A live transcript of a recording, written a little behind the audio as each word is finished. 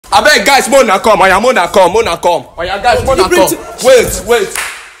I beg guys, Mona come. Mona come. Oh yeah, guys, Mona come. Wait.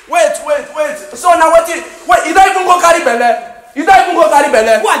 So now what? Wait, you don't even go carry belle. You don't even go carry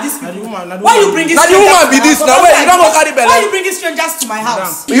belle. Who are these people? Why you bringing strangers? Now the woman be this now. Wait, you don't go carry belle. Why you bringing strangers to my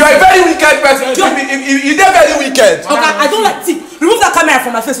house? You are a very wicked person. You are very wicked. Okay, I don't like. See, remove that camera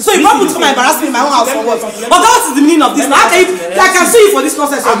from my face. So you want to come and embarrass me in my own house for what? But what is the meaning of this? Now, I can sue you for this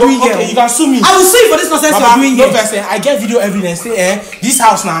nonsense you're doing here. Okay, you can sue me. I will sue you for this nonsense you're doing here. I get video evidence. Say, this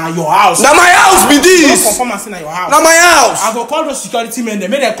house now your house. Now my house be this. Don't confirm and say now your house. Now my house. I go call those security men.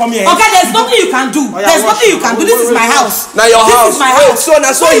 They make them come here. Okay, there's nothing you can do. There's nothing you can do. This is my house. Now your house. This is my house. So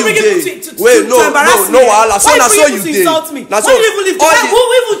now so you did. Wait, no, wahala. So now so you did. Now so you even live. Who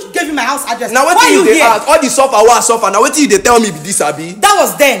even gave you my house address? Now what you did? All the suffer. Now what you they tell me be this abi? That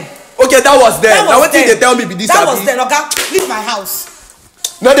was then. Okay, that was then. Now what you they tell me be this abi? That was then. Okay, leave my house.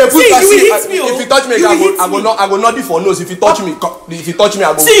 No, they put you will hit me. If you touch me, I will not be for nose. If you touch me,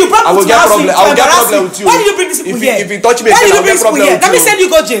 I will. See, you brought I will get problem. I will get problem with you. Why did you bring this people here? If you touch me, why did you I will bring get problem with you. Let me send you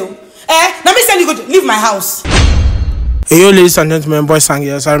go jail. Let me send you go jail. Leave my house. Hey, yo, ladies and gentlemen, boys and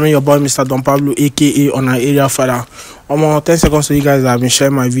girls, I remember your boy Mr. Don Pablo, aka on our area father. 10 seconds to you guys that have been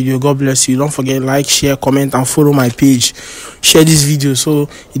sharing my video. God bless you. Don't forget, like, share, comment, and follow my page. Share this video so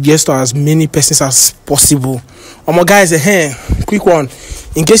it gets to as many persons as possible. Guys, quick one.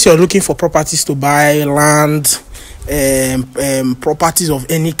 In case you're looking for properties to buy, land, properties of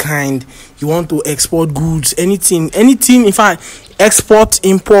any kind, you want to export goods, anything, in fact, export,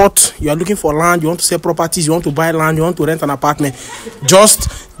 import, you are looking for land, you want to sell properties, you want to buy land, you want to rent an apartment, just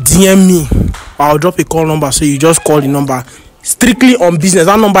DM me. I'll drop a call number, so you just call the number. Strictly on business.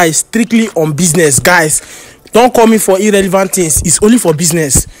 That number is strictly on business, guys. Don't call me for irrelevant things. It's only for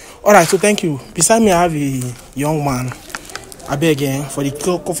business. All right, so thank you. Beside me, I have a young man. I beg again, for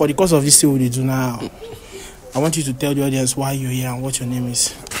the course of this thing we do now, I want you to tell the audience why you're here and what your name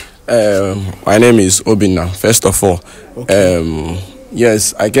is. My name is Obina, first of all. Okay.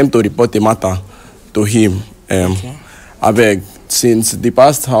 Yes, I came to report a matter to him. Okay. I beg, since the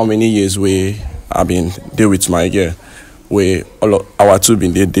past how many years I've been there with my girl, our two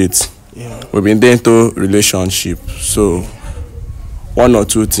been there dates. Yeah. We've been there into relationship. So one or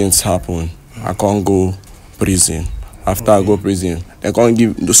two things happen. I can't go prison. After I go prison, they can't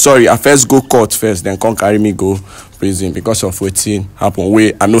I first go court first, then can't carry me go prison because of what happen.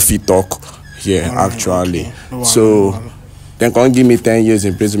 Where I know fit talk here actually. Okay. No, so they can't give me 10 years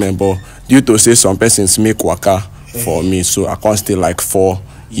imprisonment, but due to say some persons make waka for me, so I can't stay like 4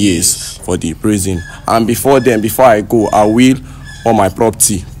 years for the prison. And before I go, I will all my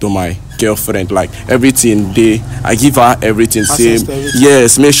property to my girlfriend, like everything I give her everything. Same,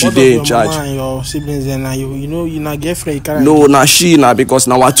 yes, make she dey in charge. And your siblings and you not girlfriend. You can't. No, na she na because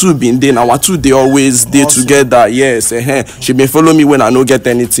now our two been there. Now our two they always dey together. Yes, she been follow me when I no get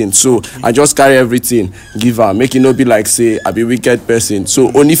anything. So I just carry everything, give her, make it no be like say I be wicked person.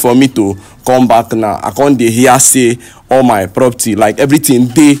 So only for me to come back now, I can't dey hear say all my property, like everything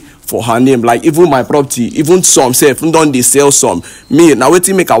dey for her name, like even my property, even some self, don't they sell some. Me now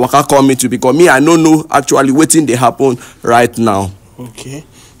waiting make a waka call me to, because me I don't know actually waiting they happen right now. Okay.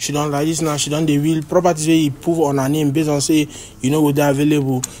 She don't like this now. She don't the real properties where you put on her name based on say what they're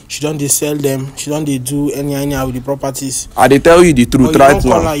available. She don't they sell them. She don't they do any with the properties. I they tell you the truth right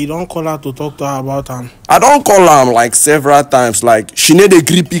now. You don't call her to talk to her about them. I don't call her like several times. Like she need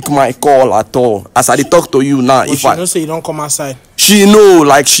agree pick my call at all. As I talk to you now, but if she don't say you don't come outside. She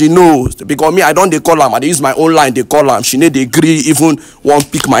knows because me I don't they call her. I use my own line. They call her. She need agree even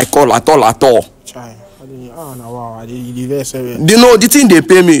won't pick my call at all. Try. Oh no! Wow! The thing they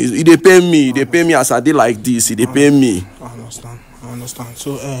pay me, they pay me as I did like this. They pay me. I understand.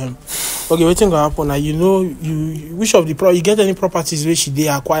 So okay, waiting gonna happen now. You which of the you get any properties where she they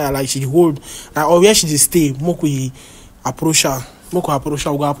acquire, like she hold, or where she they stay? We approach her. We go approach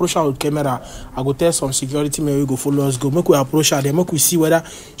her with camera. I go tell some security men we go follow us. We approach her. Then we see whether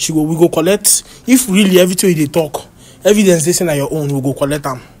we go collect. If really everything they talk, evidence they say na your own, we go collect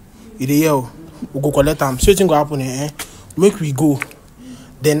them. We go collect them. So thing go happen make we go.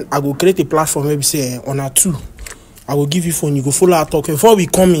 Then I go create a platform maybe say on a 2. I will give you phone, you go follow her talk before we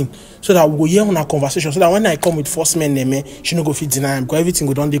come in, so that we go hear on our conversation, so that when I come with first men she no go fit deny him, because everything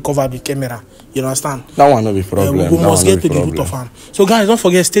go don't cover with camera. You understand? That one no be problem. We must get to the root of him. So guys, don't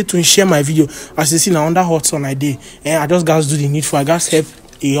forget, stay tuned, share my video. As you see now under hot sun I did, and I just guys do the needful. I guys help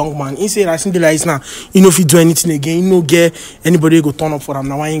a young man. He said I think like now, if you do anything again, get anybody go turn up for him.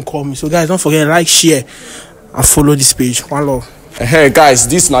 Now why he call me? So guys, don't forget, like, share, and follow this page. One love. Hey guys,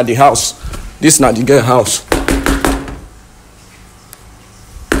 this not the house. This not the girl house.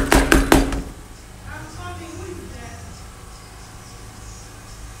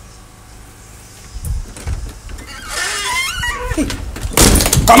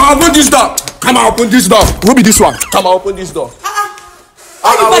 Come on, open this door. Come on, open this door. Who be this one? Come on, open this door.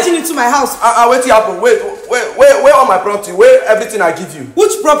 Why are you barging into my house? Wait till happen. Wait, where on my property? Where everything I give you?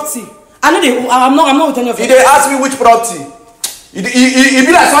 Which property? I'm not with any of your. They ask me which property. He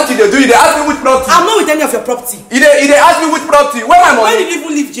be like something they do. They ask me which property. I'm not with any of your property. He ask me which property. Where my money? Why did you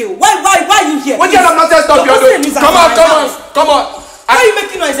even leave jail? Why are you here? What you have not stop your door? Come on. Why are you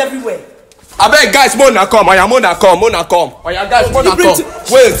making noise everywhere? I beg guys, Mona come. Mona come. Oh yeah, guys, Mona come.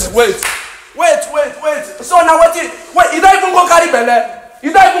 Wait. So now what? You don't even go carry belle.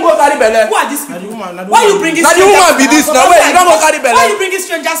 You don't even go carry belle. Who are these people? Why you bringing strangers? Now the woman be this now. Wait, you don't go carry belle. Why you bringing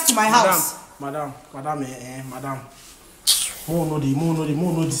strangers to my house? Madam. More no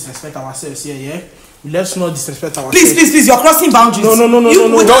disrespect ourselves here, yeah? Let's not disrespect ourselves. Please, you're crossing boundaries. No.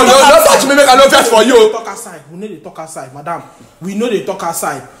 Don't touch me, make I no vex for you. Talk aside. We know they talk aside, madam. We know they talk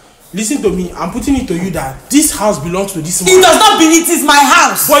aside. Listen to me. I'm putting it to you that this house belongs to this man. It does not belong. It is my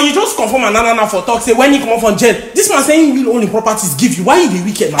house. But you just confirm and nana for talk. Say when he come from jail, this man saying he will own properties. Give you. Why you the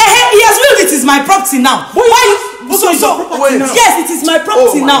wicked man? He has willed it is my property now. Why you? Yes, it is my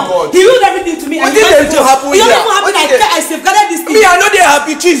property now. God. He willed everything to me. What did they do happen here? I safeguarded this thing. Me, I know they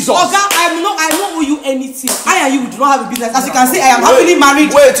happy, Jesus. Oga, I don't owe you anything. I and you do not have a business. As you can see, I am happily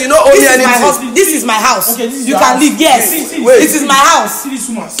married. Wait, you don't owe me anything. This is my house. Okay, this is you your can house. live. Yes, this is my house.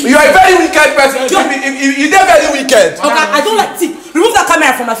 You are a very wicked person. You're very wicked. Okay, I don't like. See, remove that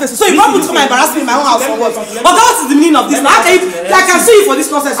camera from my face. So you want to come and embarrass me in my own house for what? Okay, what is the meaning of this? How can you? I can sue you for this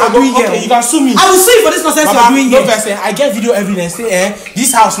nonsense you're doing here. Okay, you can sue me. I will sue you for this nonsense you're doing here. I get video evidence. Say, this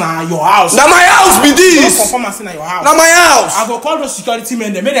house now your house. Now my house be this. Don't confirm and say na your house. Now my house. I go call those security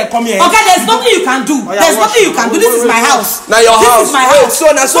men. They make them come here. Okay, there's nothing you can do. There's nothing you can do. This is my house. Now your house. This is my house. So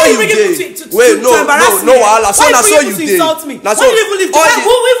now so you did. Wait, no, wahala. So now so you did. Now so you even leave.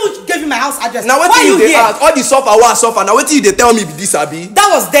 Who even gave you my house address? Now what you dey ask? All the suffer what I suffer. Now what you dey tell me be this abi? That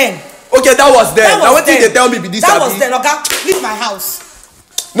was then. Okay, that was then. Now what you dey tell me be this abi? That was then. Okay, leave my house.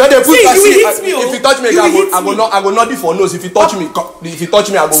 No, they put if you touch me, I will not be for nose. If you touch me,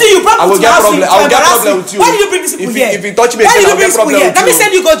 I will. See, you brought I will me to get house problem. I will get problem with you. Why did you bring this people here? If you touch me, why did I you will bring get this people problem here? with Let me you.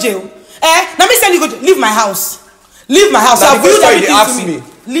 send you go jail. Let me send you go jail. Leave my house. Leave my house. Now I've built the question everything you to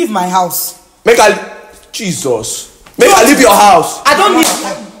me. Leave my house. Jesus. Make I leave your house. I don't leave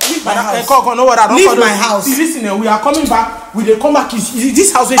my house. Leave my house. See, listen, we are coming back. We will come back.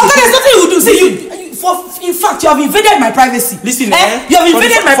 This house. Okay, there's nothing you will do. See, in fact, you have invaded my privacy. Listen, you have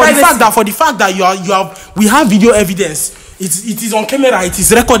invaded my privacy. For the fact that we have video evidence. It is on camera. It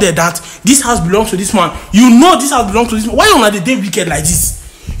is recorded that this house belongs to this man. You know this house belongs to this man. Why on the day wicked like this?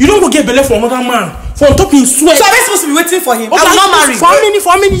 You don't go get belay for another man. For on top in sweat. So am I supposed to be waiting for him? Okay, I'm not married. For how many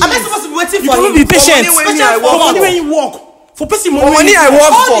years? Am I supposed to be waiting for You him? be patient. For money when you walk. For person money I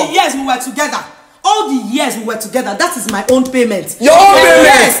work for. All the years we were together. That is my own payment. Your own payment.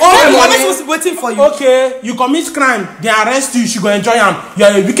 Yes. Am I supposed to be waiting for you? Okay, you commit crime, they arrest you, go enjoy him. You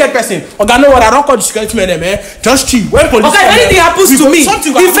are a wicked person. Okay, no what I don't call the security men, just chill. When police okay, if anything happens to me,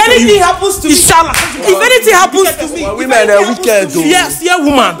 if anything happens to me, if anything happens to me, women are wicked though. Yes,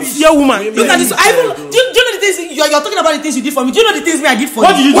 woman. Look at this. Do you know the things you're talking about? The things you did for me. Do you know the things I did for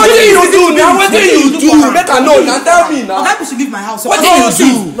you? What did you do now? What did you do? Make I know. Now tell me now. Okay, you should leave my house. What did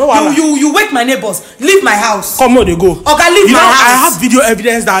you do? You wake my neighbors. Leave my house. Come on, they go. Okay, leave my house. I have video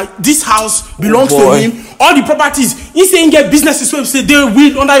evidence that this house belongs to him. All the properties. He saying get businesses where say they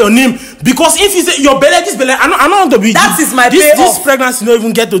will under your name because if you say your belly, this belly, I don't want to be. That is my pay this pregnancy. You don't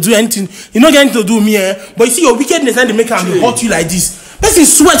even get to do anything. You don't get to do me. But you see your wickedness and they make him hurt you like this. Person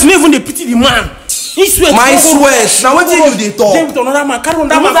sweat. You don't even they pity the man. He sweat. My sweat. Now what did you they talk? Then with another man, carry on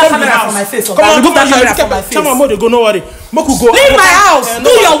that man. Come from my face. Come on, remove that camera from my face. Come on, more they go. No worry. Leave my house. Do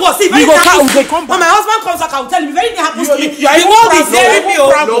your work. See, we go come when my husband comes back, I will tell him if anything happens to me. You are the world is hearing me.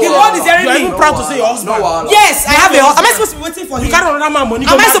 The world is hearing me. You are even proud to say your husband. Yes, I have a husband. Am I supposed to be waiting for him? You carry another man money.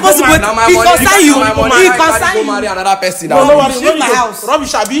 Am I supposed to be waiting? He concern you. He concern you. Marry another person. No worry. Leave my house.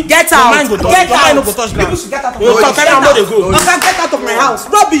 Rubbish, Abi. Get out. Get out. People should get out of my house. Get out of my house.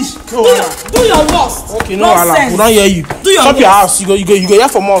 Rubbish. Do your worst. Okay, no, we don't hear you. Do your Stop your house. You go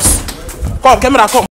hear from us. Come, camera, come.